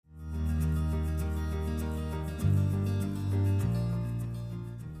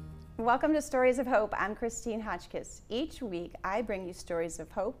Welcome to Stories of Hope. I'm Christine Hotchkiss. Each week I bring you stories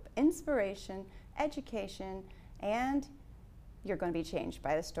of hope, inspiration, education, and you're going to be changed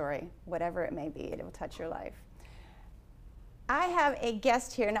by the story, whatever it may be. It will touch your life. I have a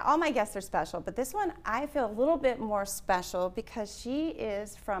guest here. Now, all my guests are special, but this one I feel a little bit more special because she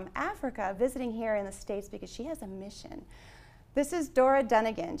is from Africa, visiting here in the States because she has a mission. This is Dora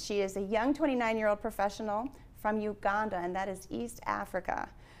Dunnigan. She is a young 29-year-old professional from Uganda, and that is East Africa.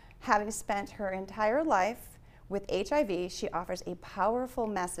 Having spent her entire life with HIV, she offers a powerful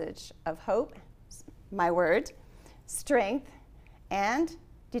message of hope, my word, strength, and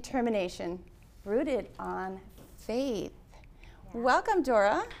determination rooted on faith. Yeah. Welcome,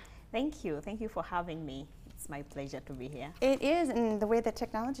 Dora. Thank you. Thank you for having me. It's my pleasure to be here. It is, and the way that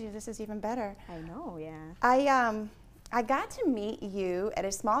technology is, this is even better. I know, yeah. I got to meet you at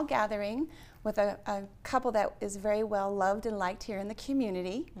a small gathering with a couple that is very well loved and liked here in the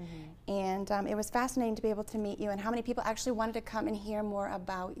community. Mm-hmm. And it was fascinating to be able to meet you and how many people actually wanted to come and hear more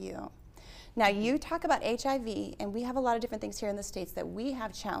about you. Now, you talk about HIV, and we have a lot of different things here in the States that we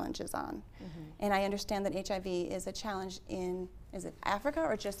have challenges on. Mm-hmm. And I understand that HIV is a challenge in, is it Africa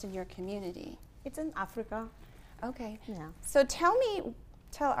or just in your community? It's in Africa. Okay. Yeah. So tell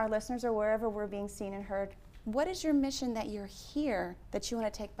our listeners or wherever we're being seen and heard, what is your mission that you're here that you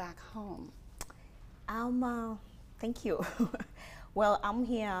want to take back home? Thank you. Well, I'm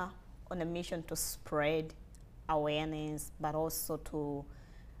here on a mission to spread awareness, but also to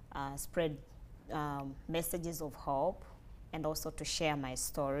spread messages of hope, and also to share my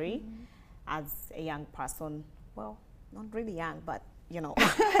story as a young person. Well, not really young, but you know.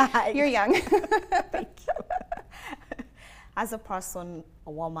 You're young. Thank you. As a person,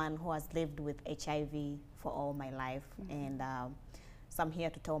 a woman who has lived with HIV for all my life, and so I'm here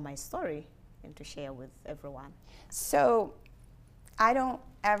to tell my story and to share with everyone. So I don't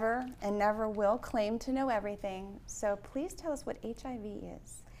ever and never will claim to know everything, so please tell us what HIV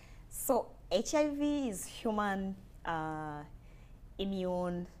is. So HIV is human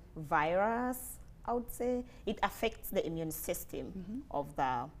immune virus, I would say. It affects the immune system of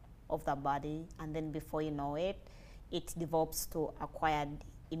the body, and then before you know it, it develops to acquired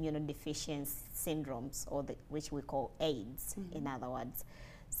immunodeficiency syndromes, or which we call AIDS, in other words.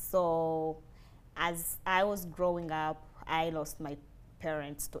 So as I was growing up, I lost my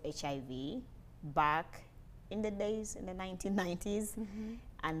parents to HIV back in the days, in the 1990s.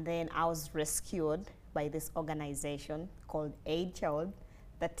 And then I was rescued by this organization called Aid Child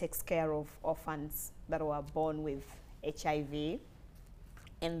that takes care of orphans that were born with HIV.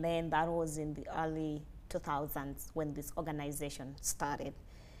 And then that was in the early 2000s when this organization started.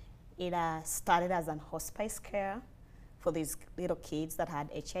 It started as an hospice care for these little kids that had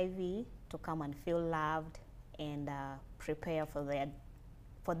HIV to come and feel loved and prepare for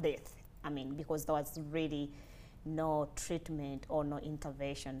death. I mean, because there was really no treatment or no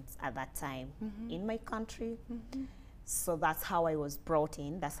interventions at that time in my country. So that's how I was brought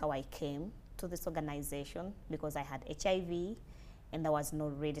in. That's how I came to this organization, because I had HIV and there was no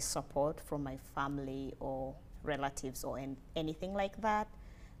really support from my family or relatives or anything like that.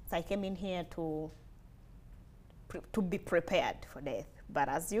 So I came in here to be prepared for death. But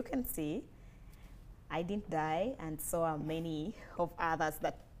as you can see, I didn't die, and so are many of others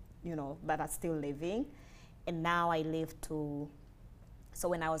that, you know, that are still living. And now I live to, so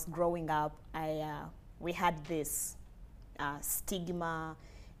when I was growing up, we had this stigma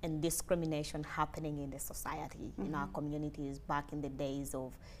and discrimination happening in the society, in our communities back in the days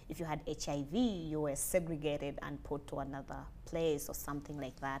of, if you had HIV, you were segregated and put to another place or something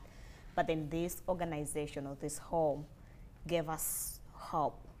like that. But then this organization or this home gave us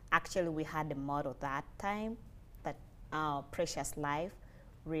hope. Actually, we had a motto that time, that precious life,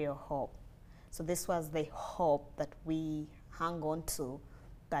 real hope. So this was the hope that we hung on to,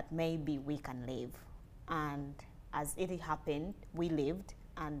 that maybe we can live. And as it happened, we lived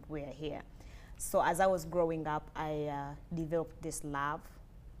and we're here. So as I was growing up, I developed this love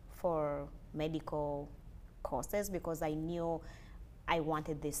for medical courses because I knew I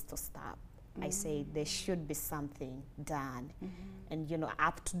wanted this to stop. I said there should be something done. And you know,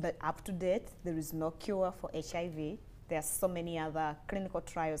 up to date, there is no cure for HIV. There are so many other clinical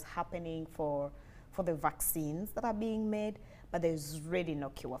trials happening for the vaccines that are being made, but there's really no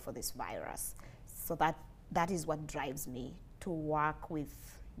cure for this virus. So that is what drives me to work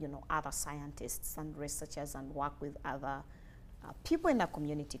with, you know, other scientists and researchers, and work with other people in the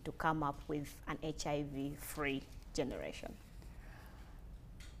community to come up with an HIV-free generation.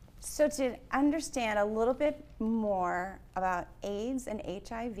 So to understand a little bit more about AIDS and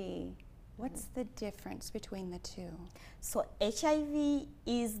HIV, What's the difference between the two? So HIV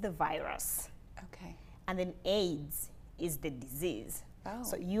is the virus, Okay. and then AIDS is the disease. Oh.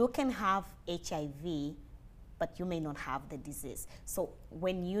 So you can have HIV, but you may not have the disease. So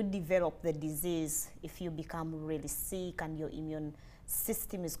when you develop the disease, if you become really sick and your immune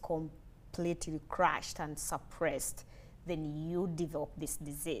system is completely crushed and suppressed, then you develop this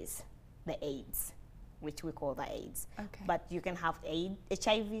disease, the AIDS, which we call the AIDS. Okay. But you can have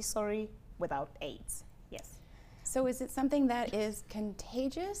HIV, without AIDS. Yes. So is it something that is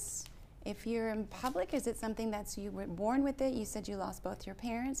contagious if you're in public? Is it something that's you were born with it? You said you lost both your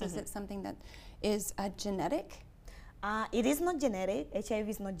parents. Is it something that is genetic? It is not genetic. HIV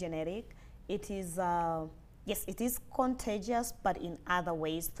is not genetic. It is, yes, it is contagious, but in other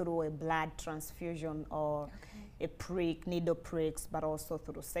ways through a blood transfusion or a prick, needle pricks, but also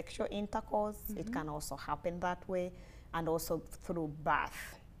through sexual intercourse. It can also happen that way, and also through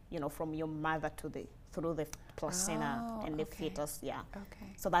birth, you know, from your mother to through the placenta and the fetus. Yeah.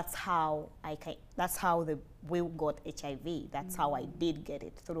 Okay. So that's how we got HIV. That's how I did get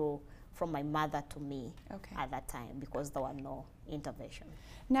it from my mother to me at that time, because there were no intervention.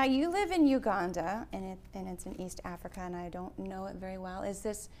 Now you live in Uganda, and it's in East Africa, and I don't know it very well. Is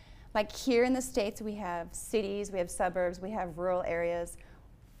this like here in the States? We have cities, we have suburbs, we have rural areas.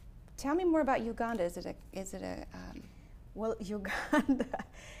 Tell me more about Uganda. Is it a Well, Uganda,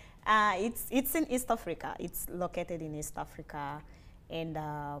 it's in East Africa. It's located in East Africa, and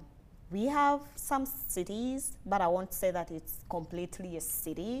we have some cities, but I won't say that it's completely a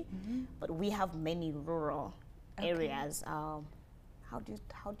city. But we have many rural areas. How do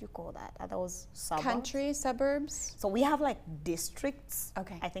you call that? Are those suburbs? country, suburbs? So we have like districts.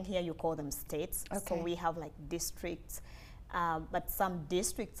 Okay. I think here you call them states. Okay. So we have like districts, but some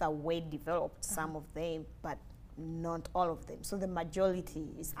districts are way developed, some of them, but not all of them. So the majority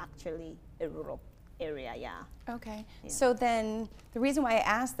is actually a rural area, yeah. Okay. So then the reason why I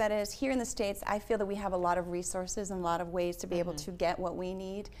ask that is here in the States, I feel that we have a lot of resources and a lot of ways to be able to get what we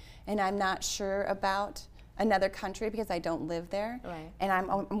need. And I'm not sure about another country because I don't live there. Right. And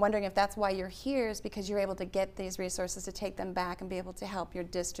I'm wondering if that's why you're here, is because you're able to get these resources to take them back and be able to help your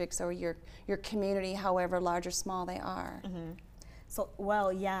districts or your community, however large or small they are. So,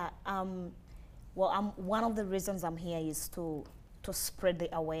 well, yeah. One of the reasons I'm here is to spread the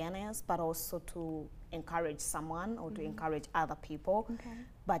awareness, but also to encourage someone or to encourage other people. Okay.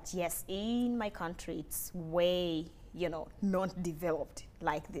 But yes, in my country, it's way, not developed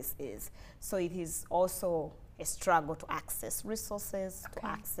like this is. So it is also a struggle to access resources, to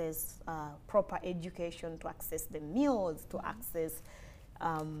access proper education, to access the meals, to access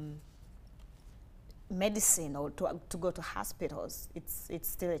medicine, or to go to hospitals. It's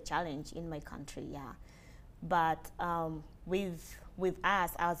still a challenge in my country, yeah. But with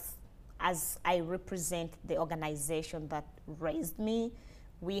us, as I represent the organization that raised me,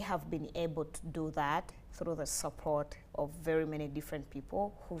 we have been able to do that through the support of very many different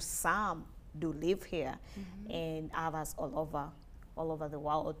people, who some do live here, and others all over the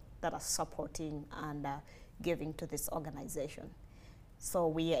world that are supporting and giving to this organization. So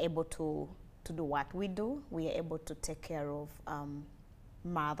we are able to do what we do. We are able to take care of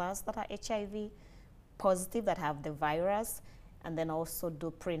mothers that are HIV positive, that have the virus, and then also do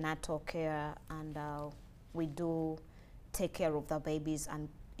prenatal care, and we do take care of the babies and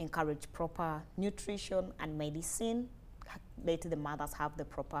encourage proper nutrition and medicine. Later, the mothers have the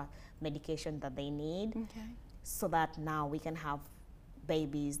proper medication that they need, so that now we can have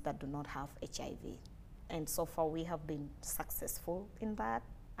babies that do not have HIV. And so far, we have been successful in that,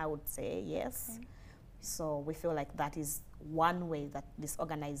 I would say, yes. So we feel like that is one way that this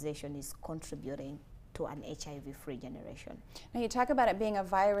organization is contributing to an HIV-free generation. Now you talk about it being a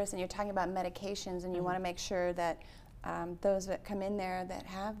virus, and you're talking about medications, and you want to make sure that those that come in there that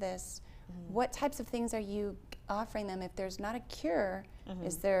have this, what types of things are you offering them? If there's not a cure,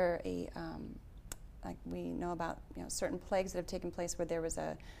 is there a, like we know about certain plagues that have taken place where there was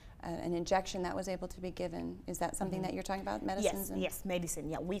an injection that was able to be given. Is that something that you're talking about, medicines? Yes, medicine,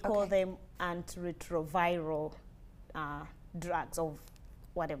 yeah. We call them antiretroviral drugs of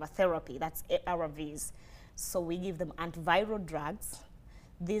whatever therapy, that's ARVs. So we give them antiviral drugs.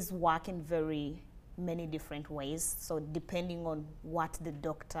 These work in very many different ways. So depending on what the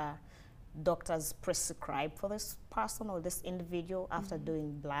doctors prescribe for this person or this individual, after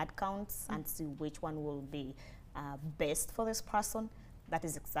doing blood counts and see which one will be best for this person, that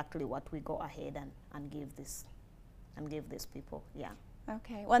is exactly what we go ahead and give these people, yeah.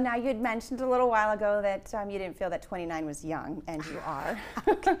 Okay. Well, now you'd mentioned a little while ago that you didn't feel that 29 was young, and you are,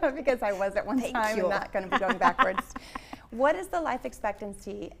 because I was at one time and not going to be going backwards. What is the life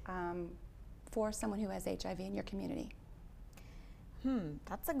expectancy for someone who has HIV in your community?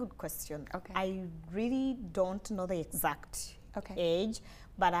 That's a good question. Okay. I really don't know the exact Okay. age,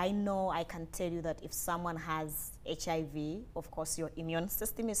 but I know I can tell you that if someone has HIV, of course your immune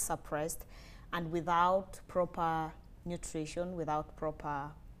system is suppressed, and without proper nutrition, without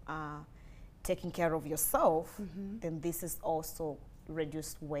proper taking care of yourself, then this is also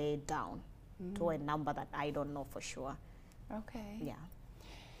reduced way down to a number that I don't know for sure. Okay. Yeah.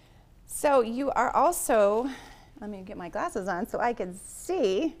 So you are also, let me get my glasses on so I can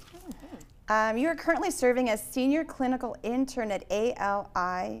see. You are currently serving as senior clinical intern at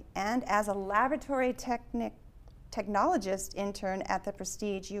ALI and as a laboratory technologist intern at the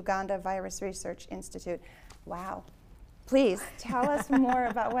Prestige Uganda Virus Research Institute. Wow. Please tell us more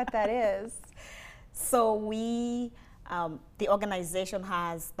about what that is. So we, the organization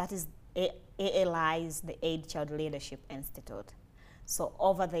has, that is ALI is the Aid Child Leadership Institute. So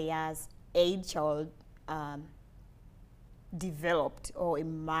over the years, Aid Child developed or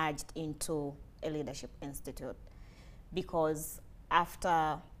emerged into a leadership institute because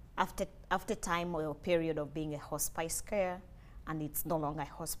after time or a period of being a hospice care, and it's no longer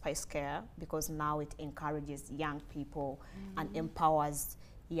hospice care because now it encourages young people and empowers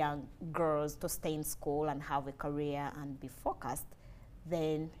young girls to stay in school and have a career and be focused,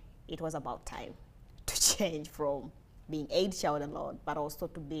 then it was about time to change from being Aid Child alone, but also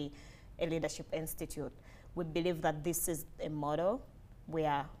to be a leadership institute. We believe that this is a model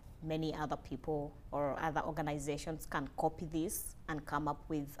where many other people or other organizations can copy this and come up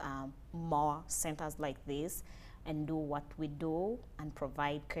with more centers like this and do what we do and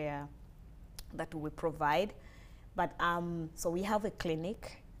provide care that we provide. But so we have a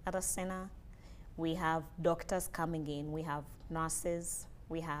clinic at the center. We have doctors coming in. We have nurses.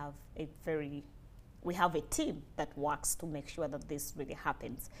 We have a team that works to make sure that this really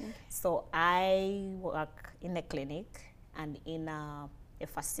happens. Okay. So I work in a clinic and in a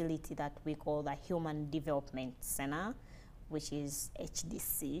facility that we call the Human Development Center, which is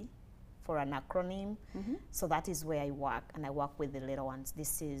HDC for an acronym. So that is where I work, and I work with the little ones.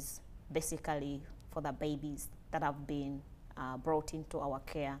 This is basically for the babies that have been brought into our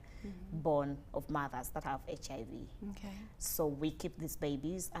care, born of mothers that have HIV. Okay. So we keep these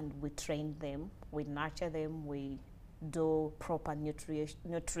babies and we train them, we nurture them, we do proper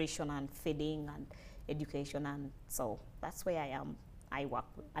nutrition and feeding and education, and so that's where I am. I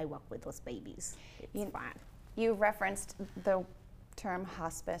work with those babies. It's fun. You referenced the term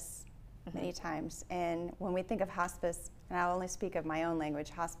hospice many times, and when we think of hospice, and I'll only speak of my own language,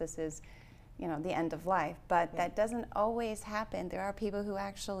 hospice is, you know, the end of life, but that doesn't always happen. There are people who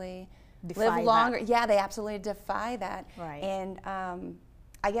actually live longer. That. Yeah, they absolutely defy that. Right. And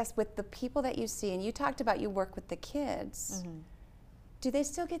I guess with the people that you see, and you talked about you work with the kids, do they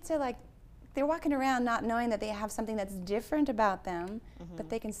still get to, like, they're walking around not knowing that they have something that's different about them, but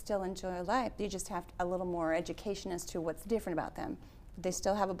they can still enjoy life. You just have a little more education as to what's different about them. They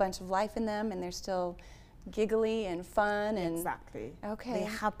still have a bunch of life in them, and they're still giggly and fun. And exactly. Okay. They're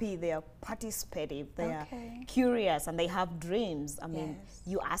happy, they are participative, they are curious, and they have dreams. I mean,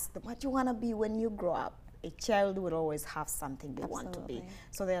 you ask them, what do you want to be when you grow up? A child will always have something they want to be.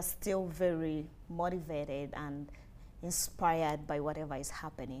 So they are still very motivated and inspired by whatever is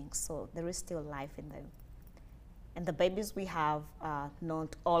happening. So there is still life in them. And the babies we have,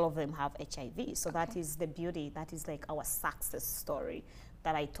 not all of them have HIV. So that is the beauty, that is like our success story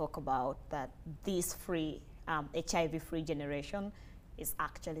that I talk about, that this HIV-free generation is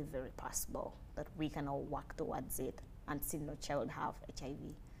actually very possible, that we can all work towards it and see no child have HIV.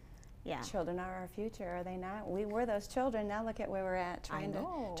 Yeah. Children are our future, are they not? We were those children. Now look at where we're at, trying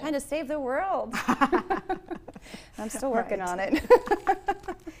to save the world. I'm still working on it.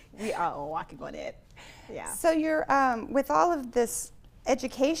 We are all working on it. Yeah. So you're with all of this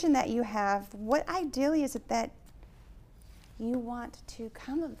education that you have, what ideally is it that you want to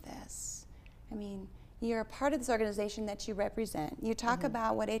come of this? I mean, you're a part of this organization that you represent. You talk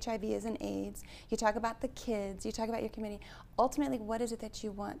about what HIV is and AIDS. You talk about the kids. You talk about your community. Ultimately, what is it that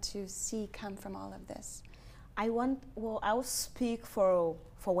you want to see come from all of this? I'll speak for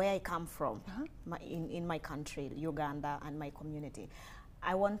where I come from, in my country, Uganda, and my community.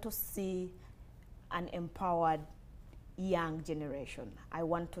 I want to see an empowered young generation. I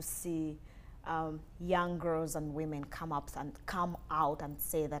want to see young girls and women come out and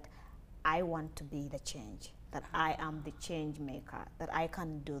say that I want to be the change, that I am the change maker, that I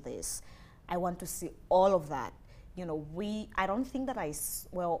can do this. I want to see all of that. You know, I don't think that I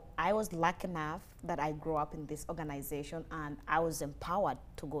was lucky enough that I grew up in this organization and I was empowered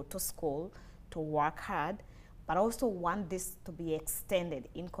to go to school, to work hard, but I also want this to be extended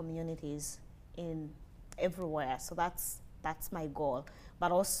in communities, in everywhere. So that's my goal.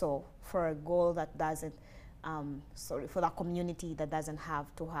 But also for a goal that doesn't, for that community that doesn't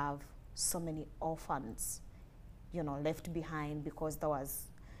have to have so many orphans, you know, left behind because there was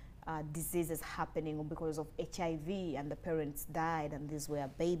diseases happening or because of HIV and the parents died and these were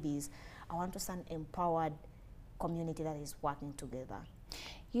babies. I want to see an empowered community that is working together.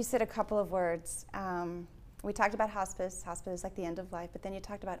 You said a couple of words. We talked about hospice. Hospice is like the end of life, but then you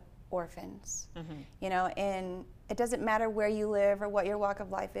talked about orphans. You know, and it doesn't matter where you live or what your walk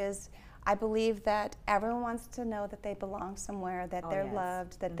of life is. I believe that everyone wants to know that they belong somewhere, that they're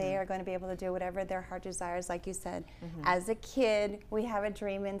loved, that they are going to be able to do whatever their heart desires. Like you said, as a kid, we have a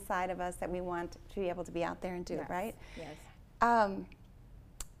dream inside of us that we want to be able to be out there and do, right? Yes.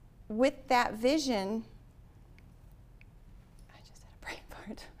 With that vision, I just had a brain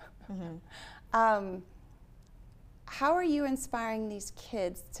fart. How are you inspiring these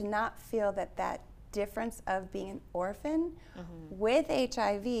kids to not feel that that difference of being an orphan with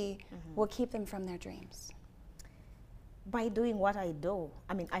HIV will keep them from their dreams? By doing what I do.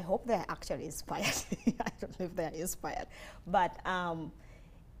 I mean, I hope they're actually inspired. I don't know if they're inspired. But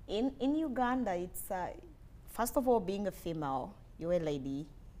in Uganda, it's, first of all, being a female, you're a lady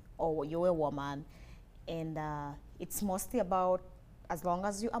or you're a woman, and it's mostly about, as long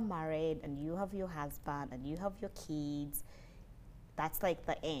as you are married and you have your husband and you have your kids, that's like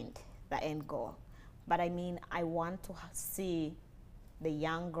the end goal. But I mean, I want to see the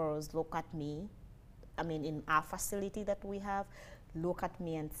young girls look at me, I mean, in our facility that we have, look at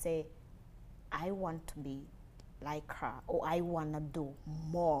me and say, I want to be like her, or I want to do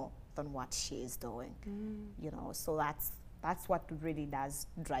more than what she is doing. You know, so that's what really does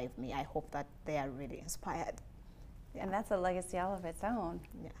drive me. I hope that they are really inspired. Yeah. And that's a legacy all of its own.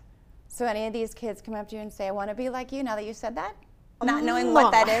 Yeah. So any of these kids come up to you and say, I want to be like you, now that you said that? Not knowing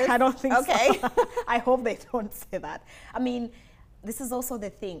what that is? I don't think so. I hope they don't say that. I mean, this is also the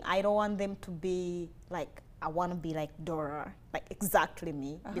thing. I don't want them to be like, I want to be like Dora, like exactly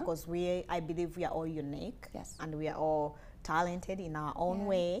me, because I believe we are all unique. Yes. And we are all talented in our own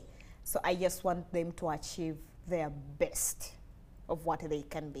way. So I just want them to achieve their best of what they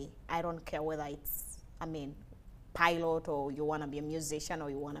can be. I don't care whether it's, I mean, pilot, or you want to be a musician, or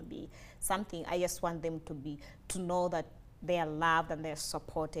you want to be something. I just want them to know that they are loved and they're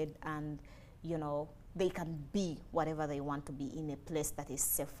supported, and you know, they can be whatever they want to be in a place that is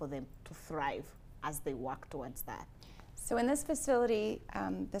safe for them to thrive as they work towards that. So in this facility,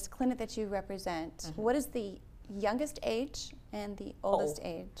 this clinic that you represent, what is the youngest age and the oldest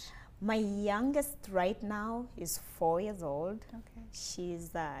age? My youngest right now is 4 years old. Okay.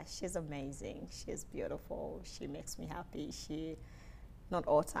 She's amazing. She's beautiful. She makes me happy. Not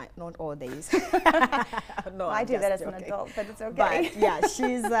all days. No, I do that as joking. an adult, but it's okay. But yeah,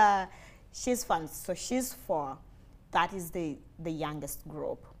 she's fun. So she's 4. That is the youngest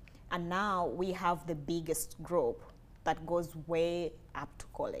group. And now we have the biggest group that goes way up to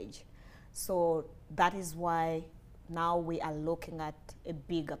college. So that is why now we are looking at a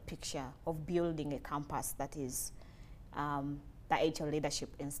bigger picture of building a campus that is the HR Leadership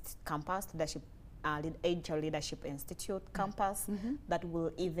campus, HR Leadership Institute campus that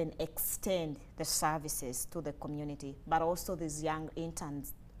will even extend the services to the community, but also these young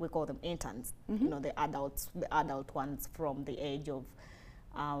interns, we call them interns, you know, the adult ones from the age of,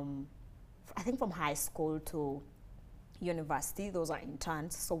 I think from high school to university, those are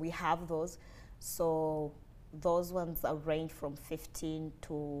interns. So we have those. So those ones are range from 15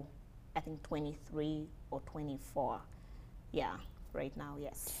 to, I think, 23 or 24. Yeah, right now,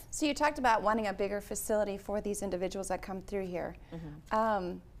 yes. So you talked about wanting a bigger facility for these individuals that come through here.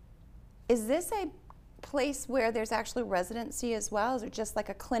 Is this a place where there's actually residency as well? Is it just like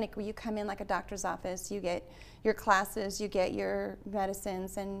a clinic where you come in like a doctor's office, you get your classes, you get your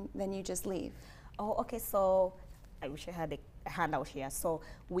medicines, and then you just leave? Oh, okay. So I wish I had a handout here. So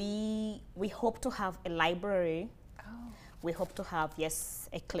we hope to have a library. We hope to have, yes,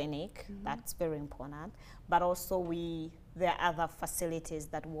 a clinic. That's very important. But also there are other facilities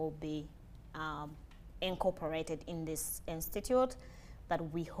that will be incorporated in this institute that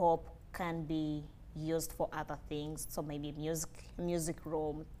we hope can be used for other things. So maybe music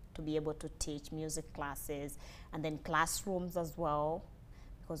room to be able to teach music classes, and then classrooms as well,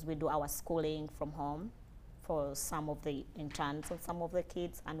 because we do our schooling from home for some of the interns and some of the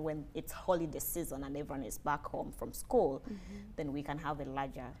kids. And when it's holiday season and everyone is back home from school, then we can have a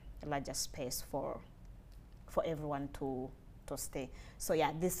larger space for everyone to stay. So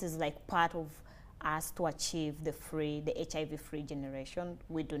yeah, this is like part of us to achieve the HIV-free generation.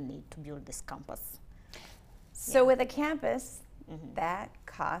 We do need to build this campus. So with a campus, that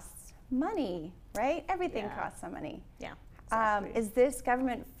costs money, right? Everything Yeah. costs some money. Yeah. Exactly. Is this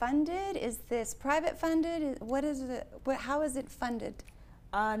government funded? Is this private funded? What is it? How is it funded?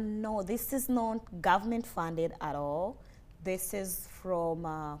 No, this is not government funded at all. This is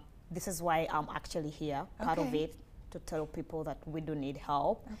from, this is why I'm actually here, part of Okay. it, to tell people that we do need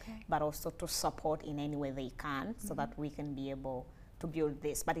help, Okay. but also to support in any way they can so that we can be able to build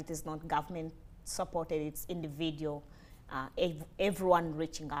this. But it is not government supported, it's individual, everyone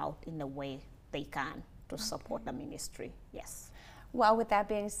reaching out in the way they can to support the ministry, yes. Well, with that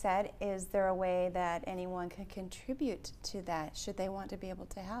being said, is there a way that anyone can contribute to that should they want to be able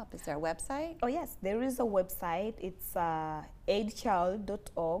to help? Is there a website? Oh yes, there is a website. It's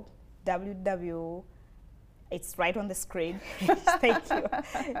aidchild.org. It's right on the screen. Thank you.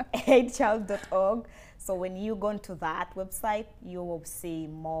 aidchild.org. So when you go into that website, you will see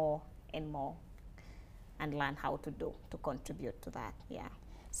more and more and learn how to contribute to that. Yeah.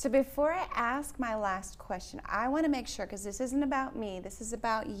 So before I ask my last question, I want to make sure, because this isn't about me, this is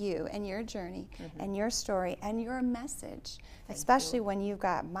about you and your journey and your story and your message, especially when you've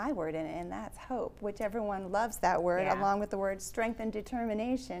got my word in it, and that's hope, which everyone loves that word, Yeah. along with the word strength and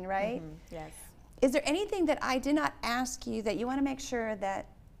determination, right? Yes. Is there anything that I did not ask you that you want to make sure that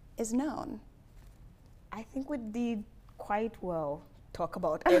is known? I think we did quite well talk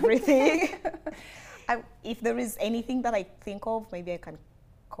about everything. If there is anything that I think of, maybe I can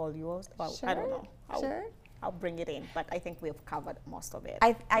call you. Well, I don't know. I'll bring it in, but I think we've covered most of it.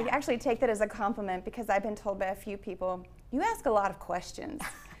 I actually take that as a compliment, because I've been told by a few people, you ask a lot of questions.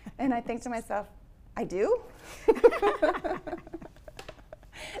 And I think to myself, I do?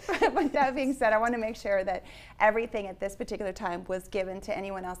 But that being said, I want to make sure that everything at this particular time was given to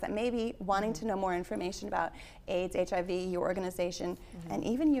anyone else that may be wanting to know more information about AIDS, HIV, your organization, and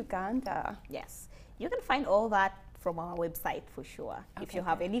even Uganda. Yes. You can find all that from our website for sure. If Okay, you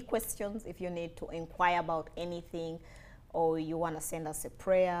have good. any questions, if you need to inquire about anything, or you want to send us a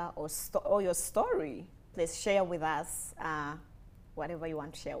prayer or your story, please share with us whatever you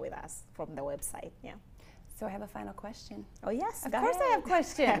want to share with us from the website. Yeah. So I have a final question. Oh yes. Of go course I ahead. have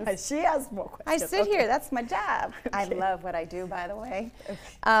questions. She has more I questions. sit Okay. here, that's my job. I Okay. love what I do, by the way.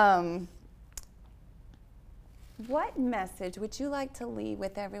 What message would you like to leave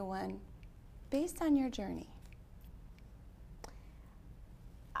with everyone based on your journey?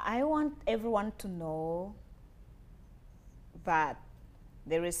 I want everyone to know that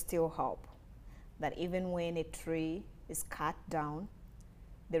there is still hope, that even when a tree is cut down,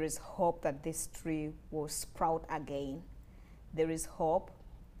 there is hope that this tree will sprout again. There is hope.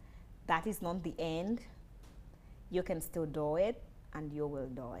 That is not the end. You can still do it, and you will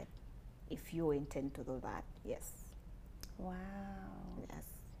do it if you intend to do that. Yes. Wow. Yes.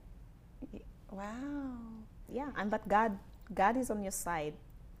 Wow. Yeah, and but God is on your side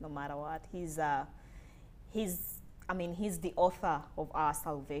no matter what. He's the author of our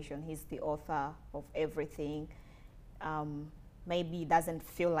salvation. He's the author of everything. Maybe it doesn't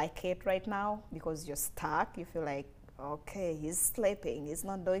feel like it right now because you're stuck. You feel like, okay, he's sleeping, he's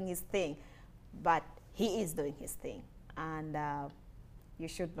not doing his thing. But he is doing his thing. And you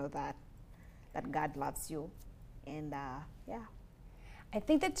should know that God loves you. And yeah. I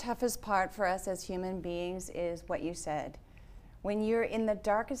think the toughest part for us as human beings is what you said. When you're in the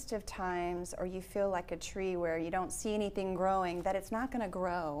darkest of times, or you feel like a tree where you don't see anything growing, that it's not going to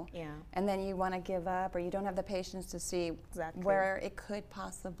grow. Yeah. And then you want to give up, or you don't have the patience to see Exactly. where it could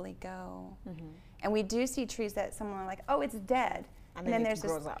possibly go. And we do see trees that someone are like, oh, it's dead. And then it there's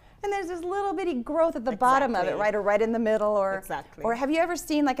grows this, up. And there's this little bitty growth at the bottom of it, Exactly. right, or right in the middle, or Exactly. Or have you ever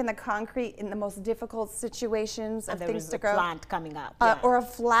seen, like in the concrete, in the most difficult situations of And there things is to a grow, plant coming up. Yeah. or a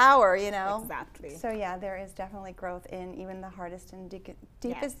flower, you know? Exactly. So yeah, there is definitely growth in even the hardest and deepest,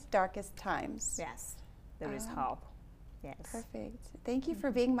 Yes. darkest times. Yes, there is Um, hope. Yes. Perfect. Thank you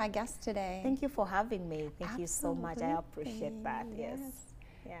for being my guest today. Thank you for having me. Thank you so much. I appreciate that. Absolutely, Yes. yes.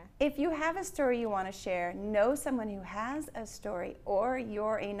 Yeah. If you have a story you want to share, know someone who has a story, or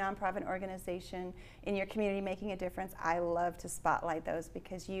you're a nonprofit organization in your community making a difference, I love to spotlight those,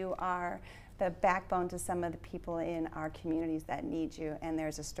 because you are the backbone to some of the people in our communities that need you, and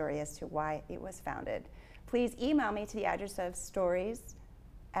there's a story as to why it was founded. Please email me to the address of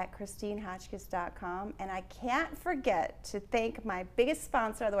stories@christinehotchkiss.com. And I can't forget to thank my biggest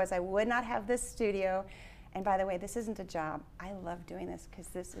sponsor, otherwise I would not have this studio. And by the way, this isn't a job. I love doing this because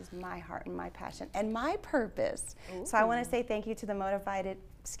this is my heart and my passion and my purpose. Ooh. So I want to say thank you to the Motivated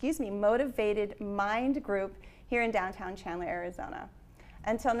Mind Group here in downtown Chandler, Arizona.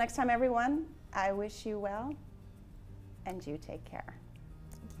 Until next time, everyone, I wish you well, and you take care.